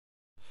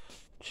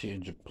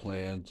change of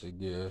plans, I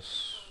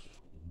guess.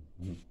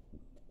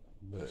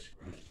 But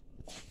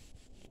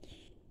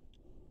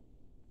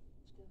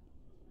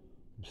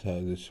it's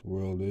how this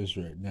world is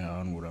right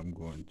now and what I'm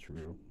going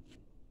through.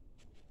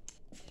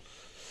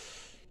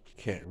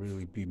 Can't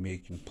really be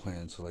making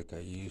plans like I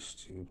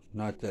used to.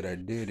 Not that I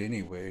did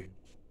anyway.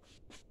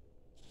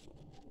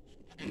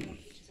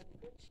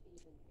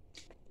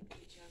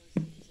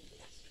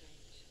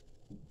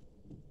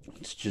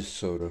 It's just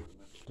soda.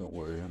 Don't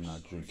worry, I'm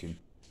not drinking.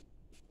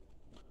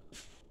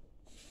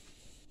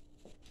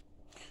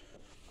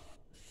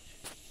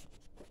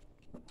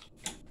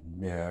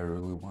 Yeah, I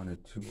really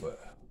wanted to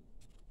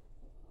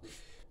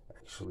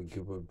actually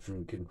give up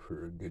drinking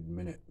for a good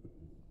minute.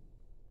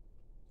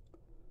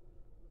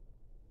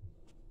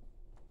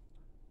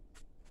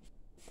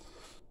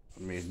 I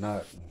mean,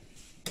 not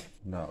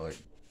like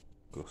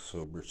go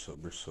sober,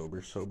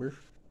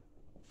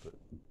 but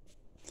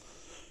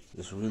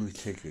just really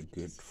take a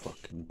good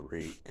fucking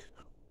break.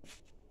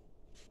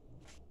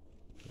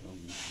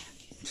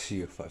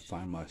 See if I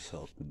find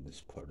myself in this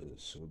part of the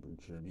sober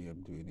journey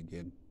I'm doing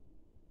again.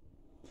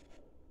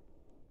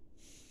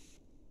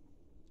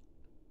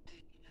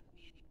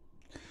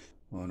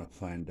 I want to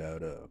find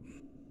out if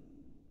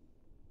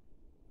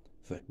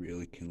I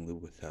really can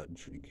live without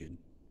drinking.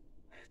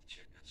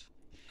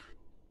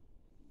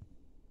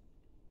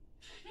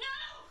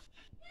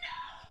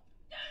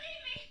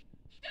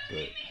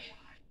 But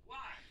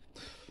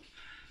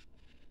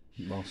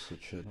I'm also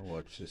trying to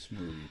watch this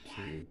movie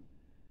too.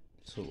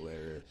 It's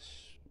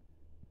hilarious.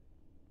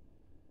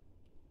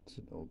 It's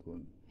an old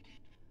one.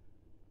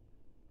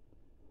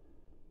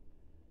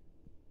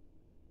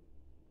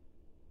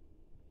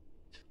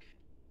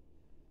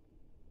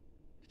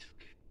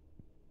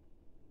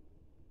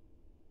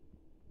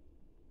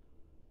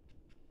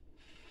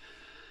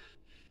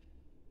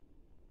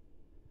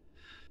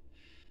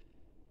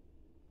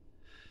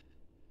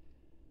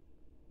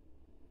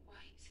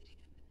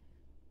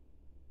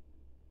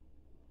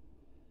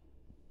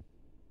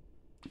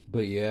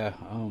 But yeah,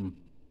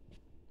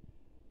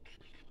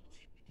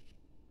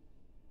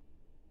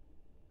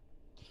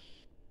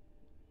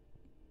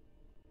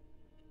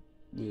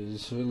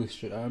 it's really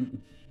strange.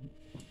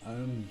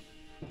 I'm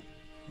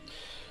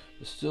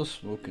still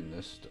smoking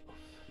this stuff.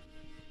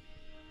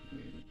 I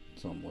mean,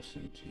 it's almost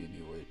empty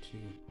anyway, too.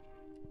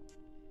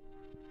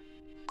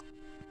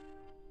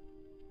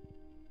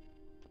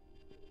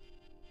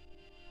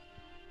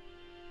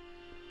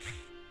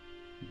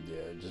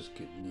 Yeah, just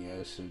getting the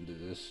ass into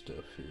this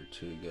stuff here,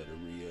 too. Gotta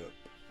re-up.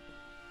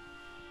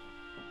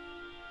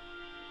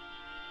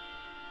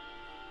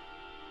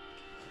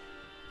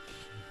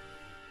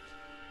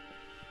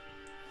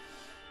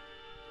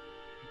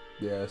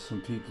 Yeah,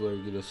 some people are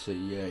gonna say,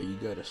 yeah, you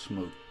gotta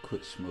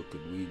quit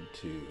smoking weed,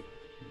 too. You know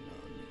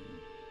what I mean?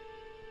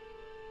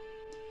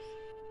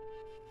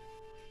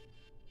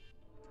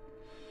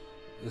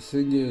 The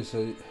thing is,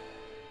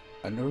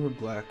 I never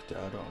blacked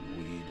out on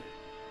weed.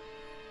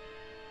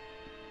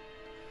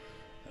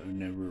 I've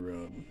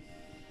never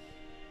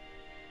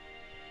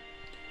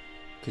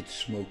could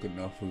smoke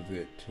enough of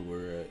it to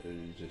where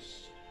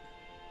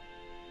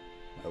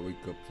I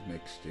wake up the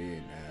next day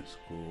and ask,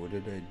 well, what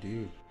did I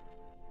do?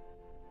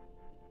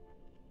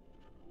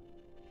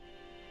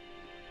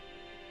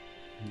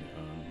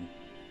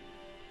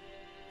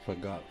 If I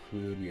got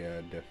food, yeah,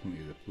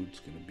 definitely the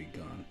food's gonna be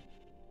gone.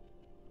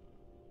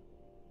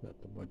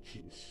 Got the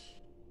munchies.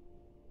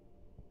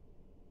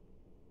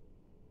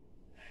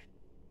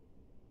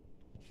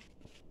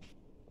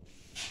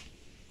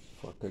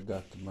 Fuck, I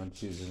got the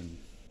munchies and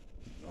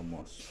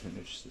almost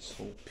finished this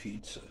whole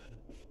pizza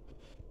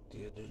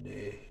the other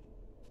day.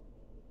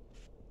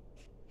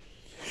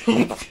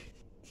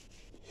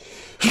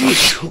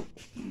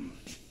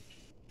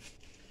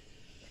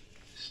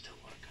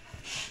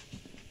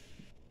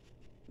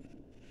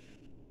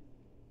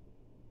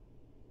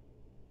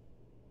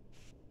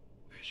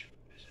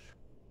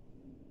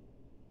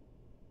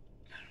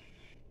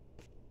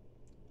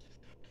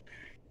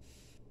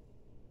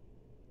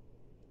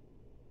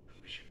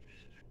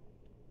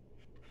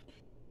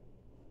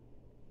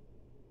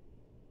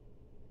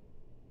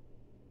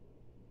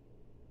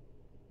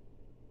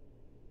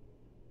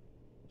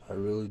 I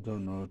really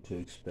don't know what to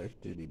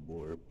expect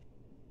anymore.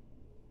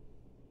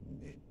 I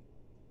mean,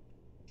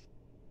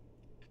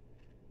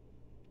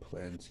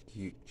 plans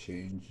keep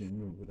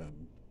changing, but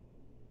I'm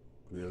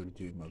really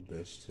doing my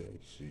best to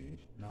actually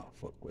not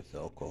fuck with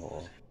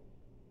alcohol.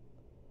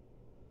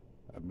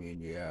 I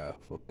mean, yeah,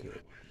 fuck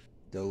it.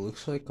 That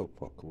looks like I'm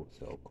fucking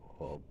with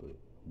alcohol, but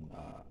I'm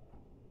not.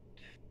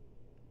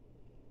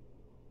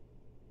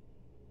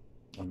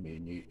 I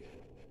mean,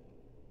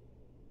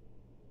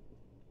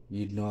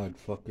 you'd know I'd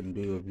fucking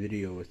do a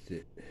video with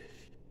it.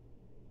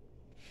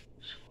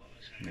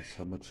 That's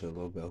how much I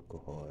love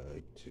alcohol. I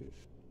like to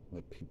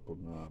let people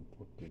know I'm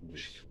fucking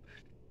just.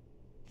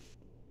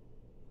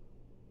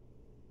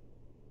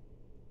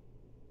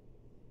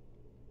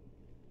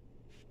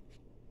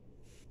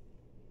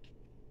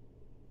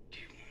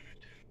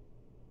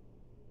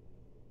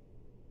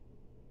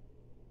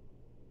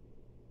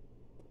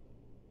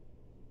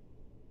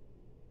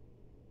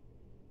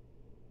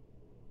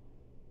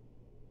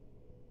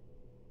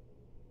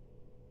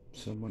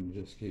 Someone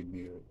just gave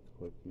me a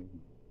fucking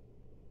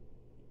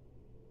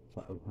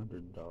 $500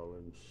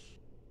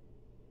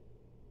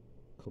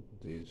 a couple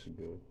days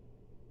ago.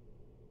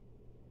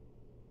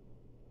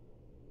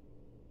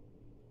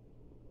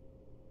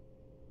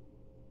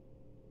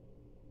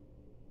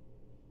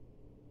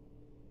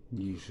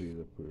 Usually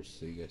the first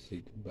thing I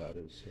think about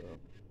is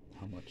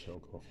how much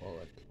alcohol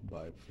I could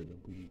buy for the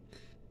week.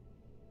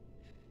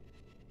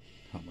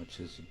 How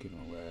much is it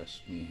gonna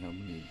last me? How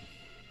many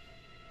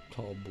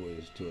tall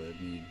boys do I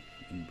need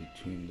in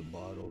between the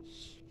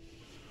bottles?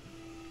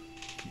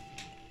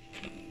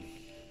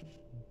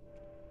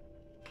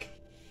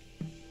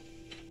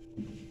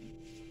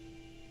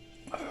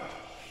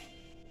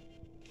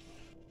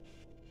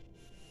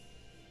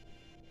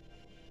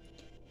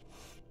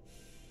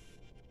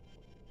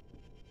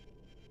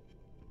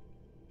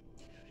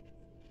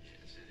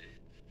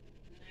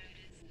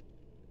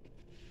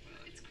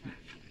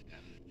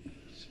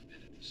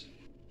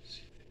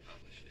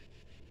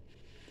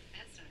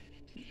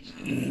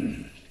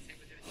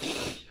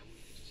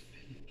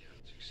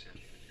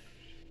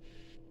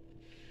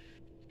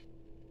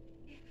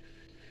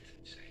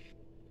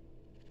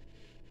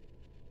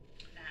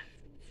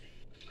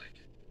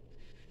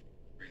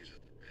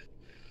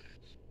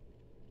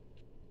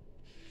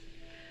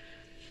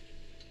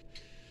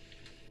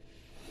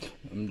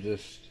 I'm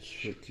just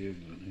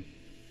fucking,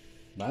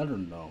 I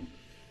don't know.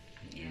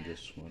 I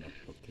just wanna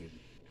fucking.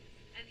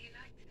 And he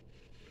liked it.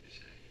 What did he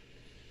say?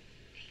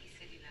 He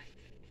said he liked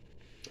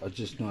it. I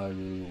just know I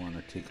really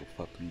wanna take a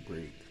fucking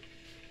break.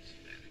 It's a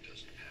man who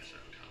doesn't pass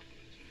out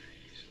compliments very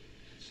easily.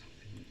 It's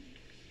something.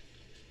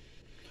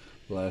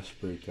 Last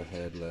break I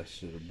had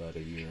lasted about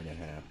a year and a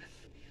half.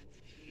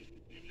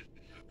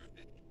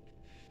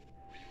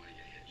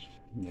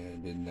 Yeah,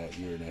 and in that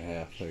year and a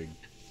half I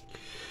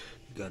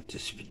got to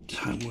spend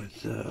time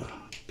with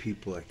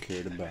people I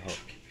cared about.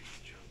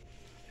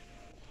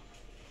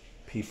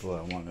 People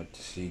I wanted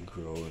to see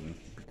grow and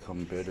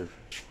become better.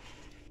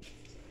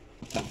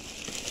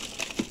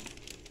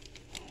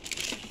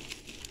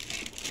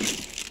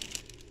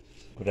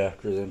 But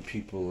after them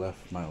people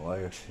left my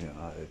life, you know,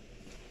 I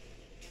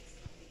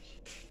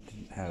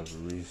didn't have a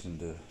reason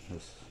to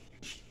just.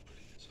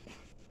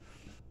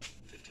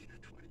 15 or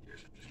 20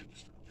 years, I'm just gonna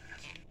stop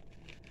asking.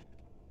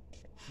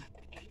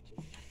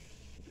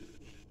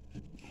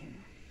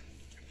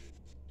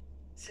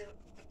 So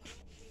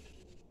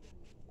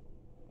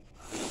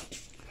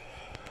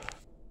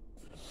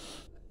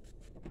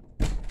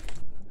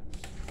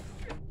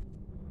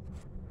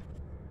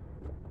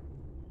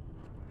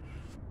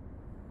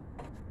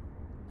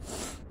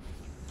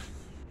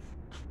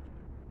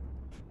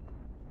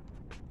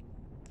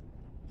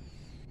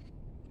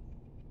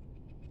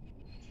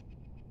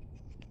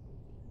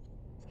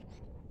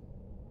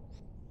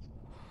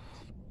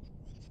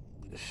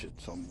This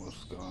shit's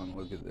almost gone.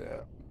 Look at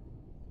that.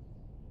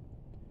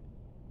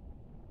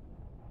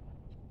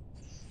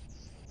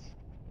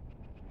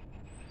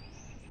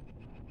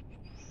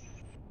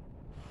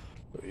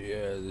 But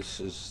yeah,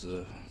 this is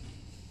the.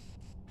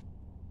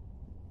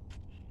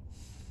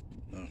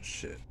 Oh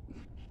shit.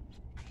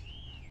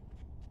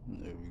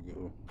 There we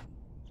go.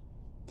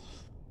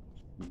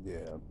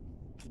 Yeah,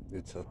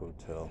 it's a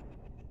hotel.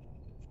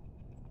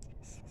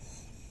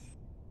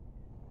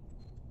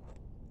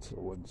 It's a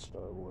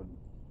 1-star one.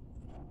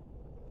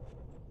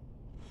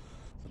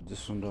 But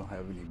this one don't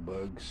have any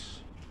bugs.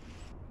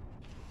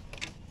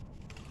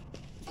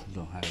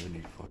 Don't have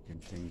any fucking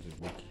things that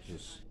we could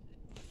just.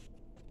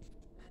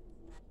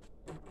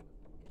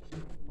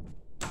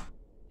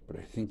 But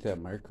I think that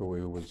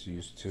microwave was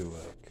used to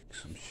kick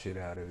some shit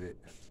out of it.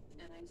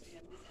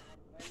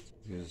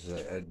 Because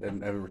I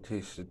never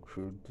tasted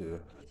food to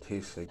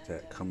taste like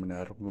that coming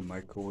out of a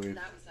microwave.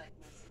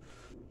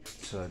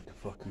 So I had to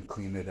fucking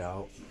clean it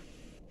out.